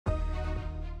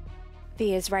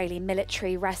The Israeli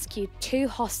military rescued 2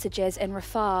 hostages in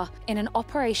Rafah in an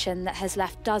operation that has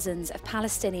left dozens of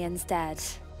Palestinians dead.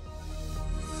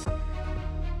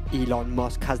 Elon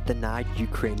Musk has denied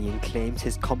Ukrainian claims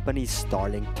his company's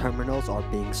Starlink terminals are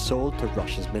being sold to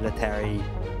Russia's military.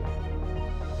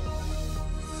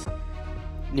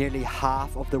 Nearly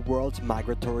half of the world's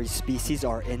migratory species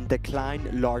are in decline,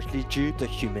 largely due to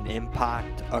human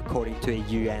impact, according to a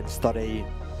UN study.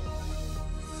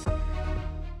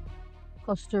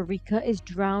 Costa Rica is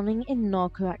drowning in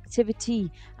narco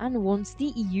activity and wants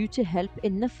the EU to help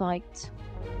in the fight.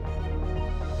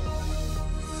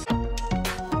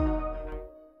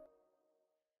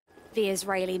 The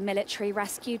Israeli military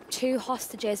rescued 2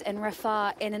 hostages in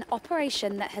Rafah in an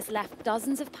operation that has left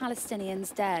dozens of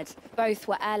Palestinians dead. Both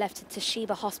were airlifted to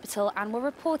Sheba Hospital and were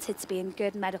reported to be in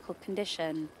good medical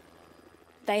condition.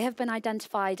 They have been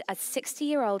identified as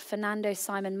 60-year-old Fernando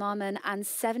Simon Marman and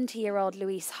 70-year-old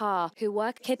Luis Ha, who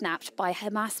were kidnapped by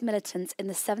Hamas militants in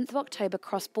the 7th of October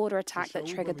cross-border attack that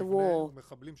triggered the war.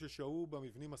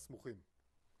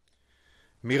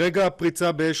 מרגע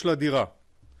הפריצה באש לדירה,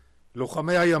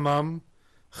 לוחמי הימ"מ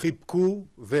חיבקו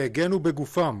והגנו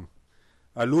בגופם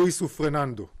על לואיס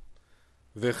ופרננדו,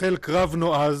 והחל קרב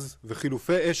נועז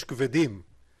וחילופי אש כבדים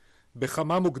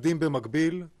בכמה מוקדים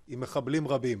במקביל עם מחבלים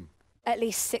רבים. At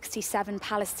least 67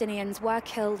 Palestinians were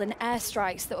killed in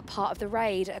airstrikes that were part of the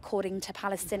raid, according to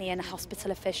Palestinian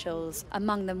hospital officials.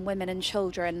 Among them women and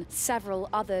children. Several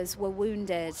others were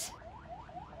wounded.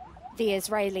 The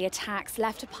Israeli attacks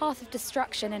left a path of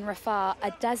destruction in Rafah,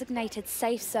 a designated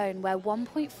safe zone where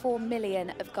 1.4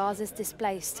 million of Gaza's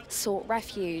displaced sought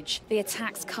refuge. The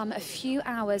attacks come a few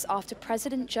hours after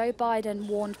President Joe Biden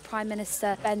warned Prime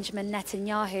Minister Benjamin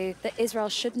Netanyahu that Israel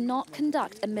should not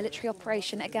conduct a military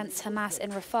operation against Hamas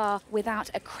in Rafah without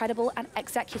a credible and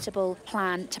executable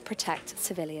plan to protect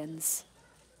civilians.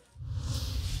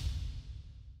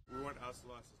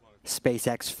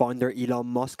 SpaceX founder Elon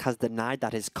Musk has denied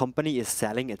that his company is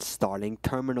selling its Starlink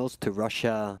terminals to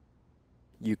Russia.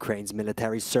 Ukraine's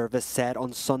military service said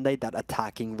on Sunday that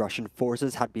attacking Russian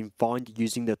forces had been found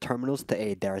using the terminals to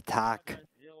aid their attack.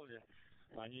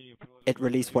 It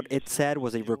released what it said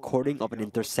was a recording of an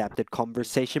intercepted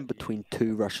conversation between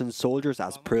 2 Russian soldiers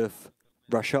as proof.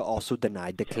 Russia also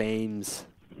denied the claims.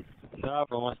 Да,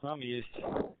 по мостам есть.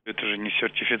 Это же не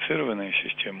сертифицированная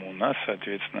система. У нас,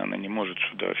 соответственно, она не может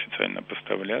сюда официально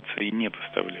поставляться и не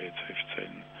поставляется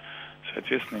официально.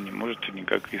 Соответственно, не может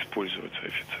никак использоваться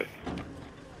официально.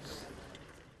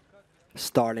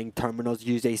 Starlink terminals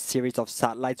use a series of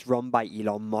satellites run by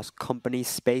Elon Musk company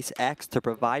SpaceX to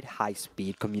provide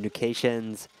high-speed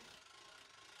communications.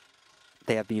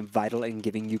 They have been vital in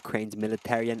giving Ukraine's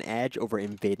military an edge over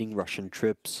invading Russian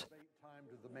troops.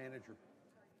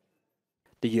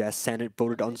 The U.S. Senate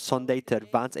voted on Sunday to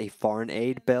advance a foreign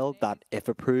aid bill that, if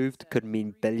approved, could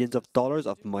mean billions of dollars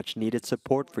of much-needed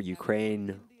support for Ukraine.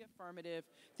 The affirmative,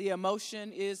 the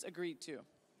motion is agreed to.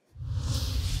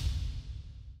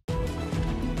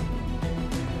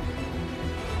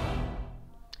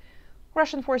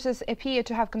 Russian forces appear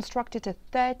to have constructed a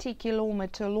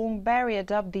 30-kilometer-long barrier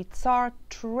dubbed the Tsar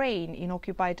Train in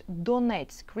occupied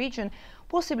Donetsk region,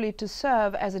 possibly to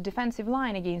serve as a defensive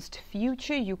line against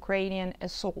future Ukrainian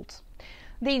assaults.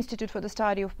 The Institute for the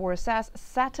Study of War says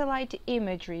satellite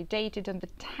imagery dated on the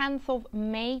 10th of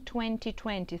May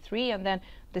 2023 and then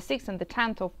the 6th and the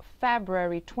 10th of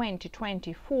February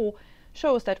 2024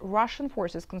 shows that Russian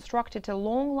forces constructed a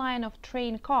long line of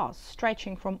train cars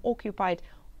stretching from occupied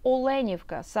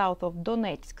Olenivka, south of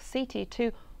Donetsk city,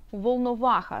 to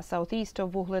Volnovaha, southeast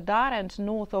of Vuhledar and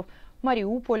north of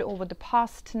Mariupol over the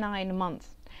past 9 months.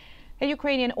 A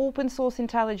Ukrainian open-source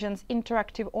intelligence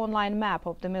interactive online map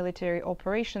of the military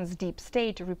operations Deep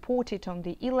State reported on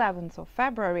the 11th of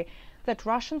February that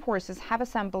Russian forces have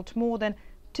assembled more than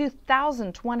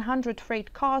 2,100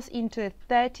 freight cars into a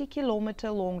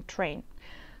 30-kilometer-long train.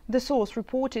 The source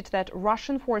reported that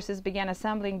Russian forces began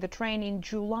assembling the train in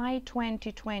July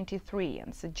 2023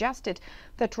 and suggested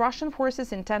that Russian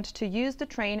forces intend to use the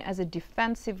train as a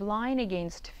defensive line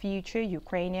against future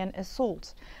Ukrainian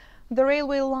assaults. The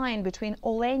railway line between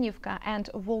Olenivka and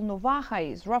Volnovaha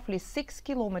is roughly 6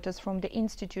 kilometers from the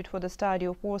Institute for the Study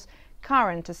of War's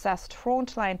current assessed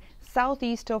front line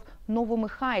southeast of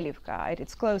Novomykhailivka at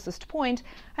its closest point,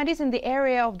 and is in the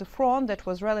area of the front that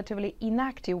was relatively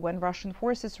inactive when Russian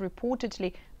forces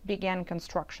reportedly began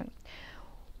construction.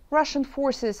 Russian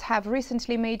forces have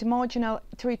recently made marginal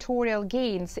territorial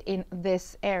gains in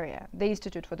this area. The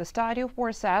Institute for the Study of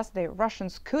War says the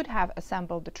Russians could have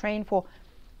assembled the train for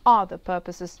other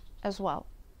purposes as well.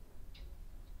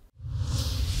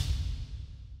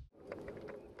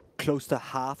 Close to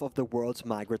half of the world's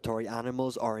migratory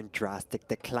animals are in drastic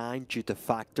decline due to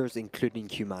factors including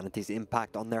humanity's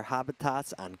impact on their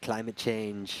habitats and climate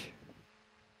change.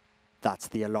 That's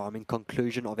the alarming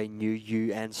conclusion of a new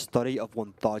UN study of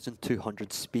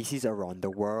 1,200 species around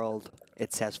the world.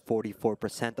 It says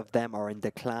 44% of them are in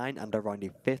decline and around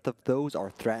a fifth of those are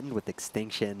threatened with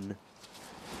extinction.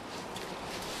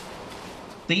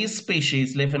 These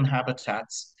species live in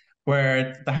habitats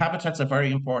where the habitats are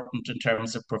very important in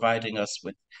terms of providing us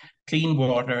with clean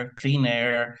water, clean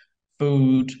air,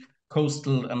 food,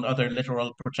 coastal and other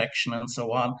littoral protection and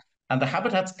so on. And the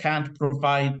habitats can't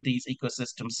provide these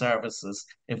ecosystem services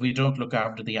if we don't look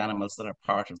after the animals that are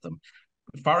part of them.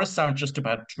 Forests aren't just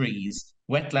about trees.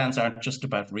 Wetlands aren't just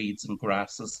about reeds and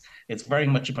grasses. It's very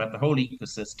much about the whole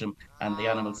ecosystem and the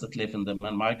animals that live in them.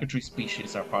 And migratory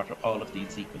species are part of all of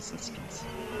these ecosystems.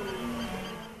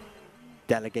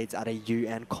 Delegates at a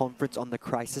UN conference on the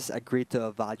crisis agreed to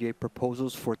evaluate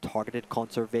proposals for targeted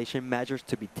conservation measures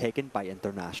to be taken by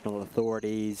international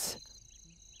authorities.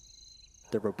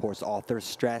 The report's authors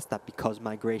stressed that because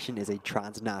migration is a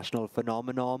transnational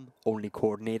phenomenon, only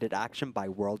coordinated action by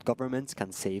world governments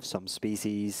can save some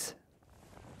species.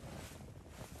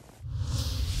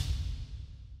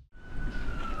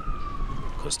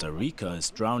 Costa Rica is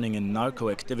drowning in narco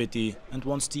activity and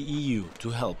wants the EU to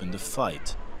help in the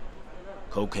fight.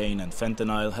 Cocaine and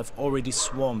fentanyl have already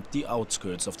swarmed the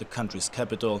outskirts of the country's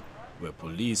capital, where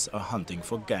police are hunting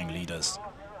for gang leaders.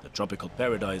 The tropical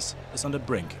paradise is on the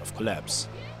brink of collapse.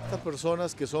 Estas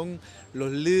personas que son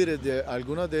los líderes de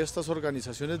algunas de estas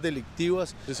organizaciones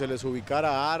delictivas, si se les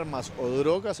ubicara armas o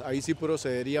drogas, ahí sí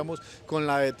procederíamos con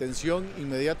la detención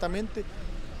inmediatamente.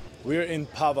 We're in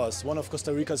Pavas, one of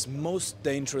Costa Rica's most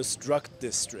dangerous drug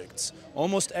districts.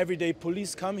 Almost every day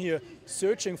police come here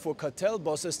searching for cartel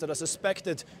bosses that are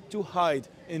suspected to hide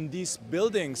in these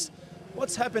buildings.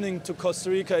 What's happening to Costa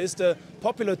Rica? Is the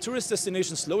popular tourist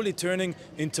destination slowly turning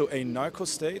into a narco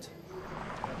state?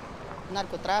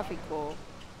 Narcotráfico,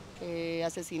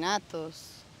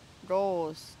 asesinatos,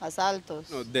 robos,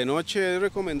 asaltos. De noche es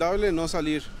recomendable no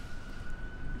salir.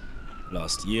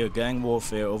 Last year, gang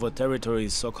warfare over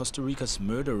territories saw Costa Rica's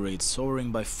murder rate soaring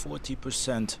by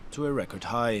 40% to a record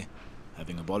high.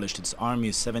 Having abolished its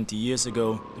army 70 years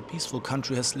ago, the peaceful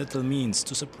country has little means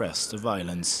to suppress the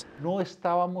violence. No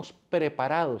estábamos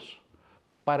preparados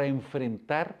para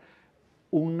enfrentar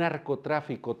un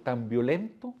narcotráfico tan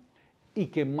violento y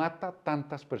que mata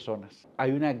tantas personas.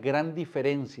 Hay una gran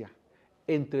diferencia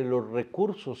entre los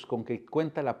recursos con que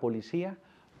cuenta la policía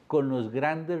con los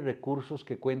grandes recursos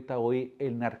que cuenta hoy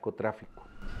el narcotráfico.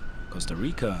 Costa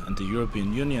Rica and the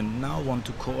European Union now want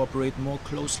to cooperate more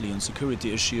closely on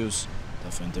security issues.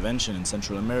 Tougher intervention in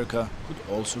Central America could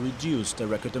also reduce the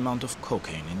record amount of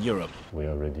cocaine in Europe. We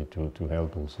are ready to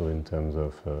help also in terms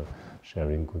of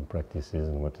sharing good practices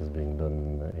and what is being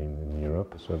done in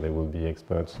Europe. So there will be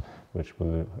experts which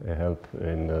will help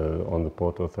on the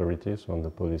port authorities, on the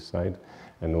police side,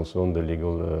 and also on the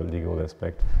legal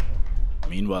aspect.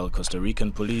 Meanwhile, Costa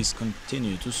Rican police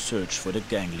continue to search for the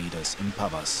gang leaders in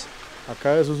Pavas.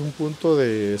 Acá eso es un punto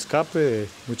de escape de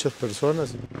muchas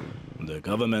personas. The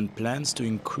government plans to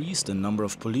increase the number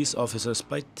of police officers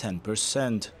by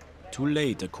 10%. Too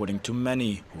late, according to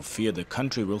many, who fear the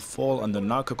country will fall under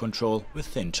narco control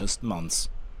within just months.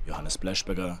 Johannes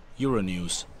Bleschberger,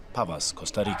 Euronews, Pavas,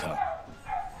 Costa Rica.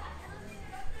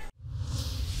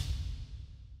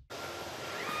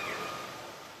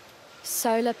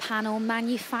 Solar panel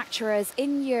manufacturers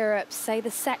in Europe say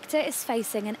the sector is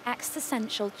facing an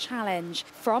existential challenge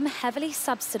from heavily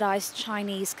subsidized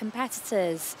Chinese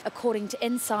competitors. According to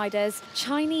insiders,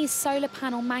 Chinese solar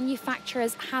panel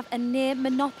manufacturers have a near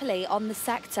monopoly on the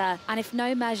sector, and if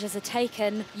no measures are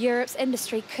taken, Europe's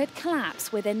industry could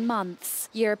collapse within months.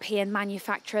 European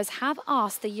manufacturers have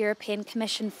asked the European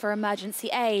Commission for emergency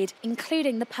aid,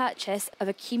 including the purchase of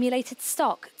accumulated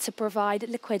stock to provide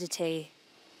liquidity.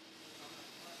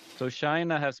 So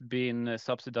China has been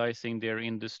subsidizing their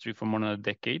industry for more than a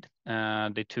decade.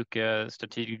 They took a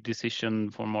strategic decision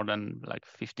for more than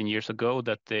 15 years ago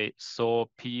that they saw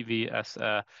PV as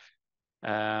a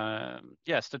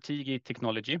strategic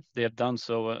technology. They have done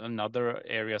so in other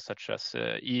areas such as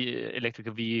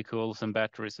electric vehicles and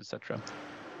batteries, etc.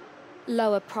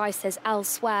 Lower prices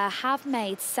elsewhere have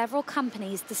made several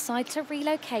companies decide to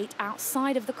relocate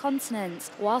outside of the continent,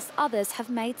 whilst others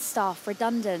have made staff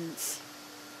redundant.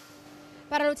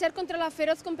 Para luchar contra la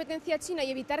feroz competencia china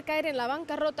y evitar caer en la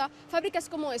bancarrota, fábricas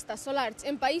como esta, Solarch,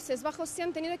 en Países Bajos se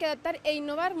han tenido que adaptar e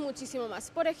innovar muchísimo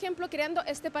más. Por ejemplo, creando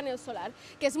este panel solar,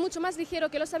 que es mucho más ligero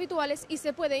que los habituales y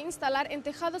se puede instalar en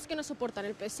tejados que no soportan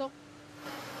el peso.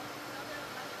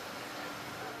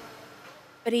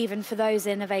 But even for those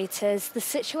innovators, the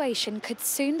situation could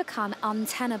soon become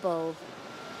untenable.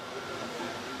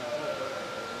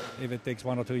 If it takes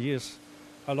 1 or 2 years,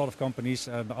 a lot of companies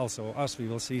and also us, we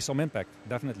will see some impact,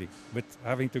 definitely, with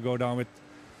having to go down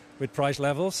with price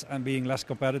levels and being less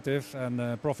competitive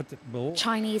and profitable.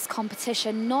 Chinese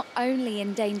competition not only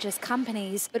endangers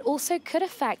companies, but also could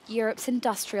affect Europe's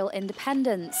industrial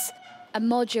independence. A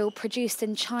module produced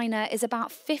in China is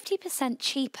about 50%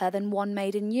 cheaper than one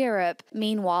made in Europe.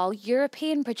 Meanwhile,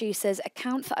 European producers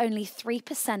account for only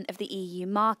 3% of the EU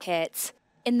market.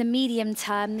 In the medium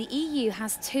term, the EU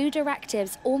has 2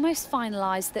 directives almost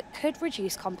finalised that could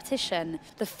reduce competition.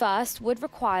 The first would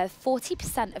require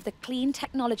 40% of the clean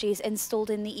technologies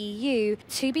installed in the EU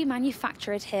to be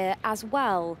manufactured here as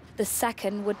well. The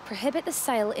second would prohibit the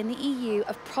sale in the EU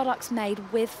of products made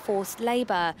with forced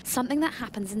labour, something that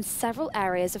happens in several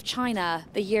areas of China.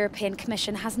 The European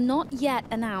Commission has not yet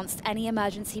announced any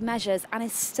emergency measures and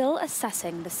is still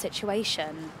assessing the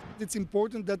situation. It's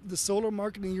important that the solar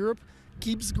market in Europe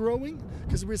keeps growing,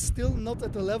 because we're still not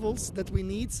at the levels that we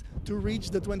need to reach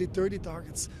the 2030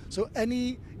 targets. So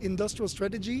any industrial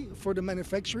strategy for the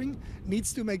manufacturing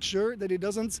needs to make sure that it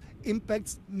doesn't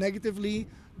impact negatively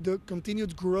the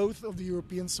continued growth of the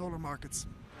European solar markets.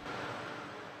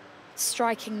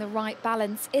 Striking the right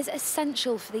balance is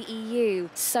essential for the EU.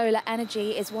 Solar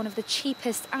energy is one of the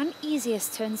cheapest and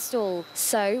easiest to install,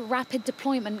 so rapid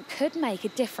deployment could make a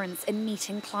difference in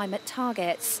meeting climate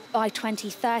targets. By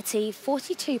 2030,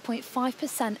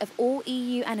 42.5% of all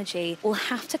EU energy will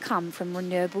have to come from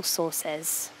renewable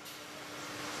sources.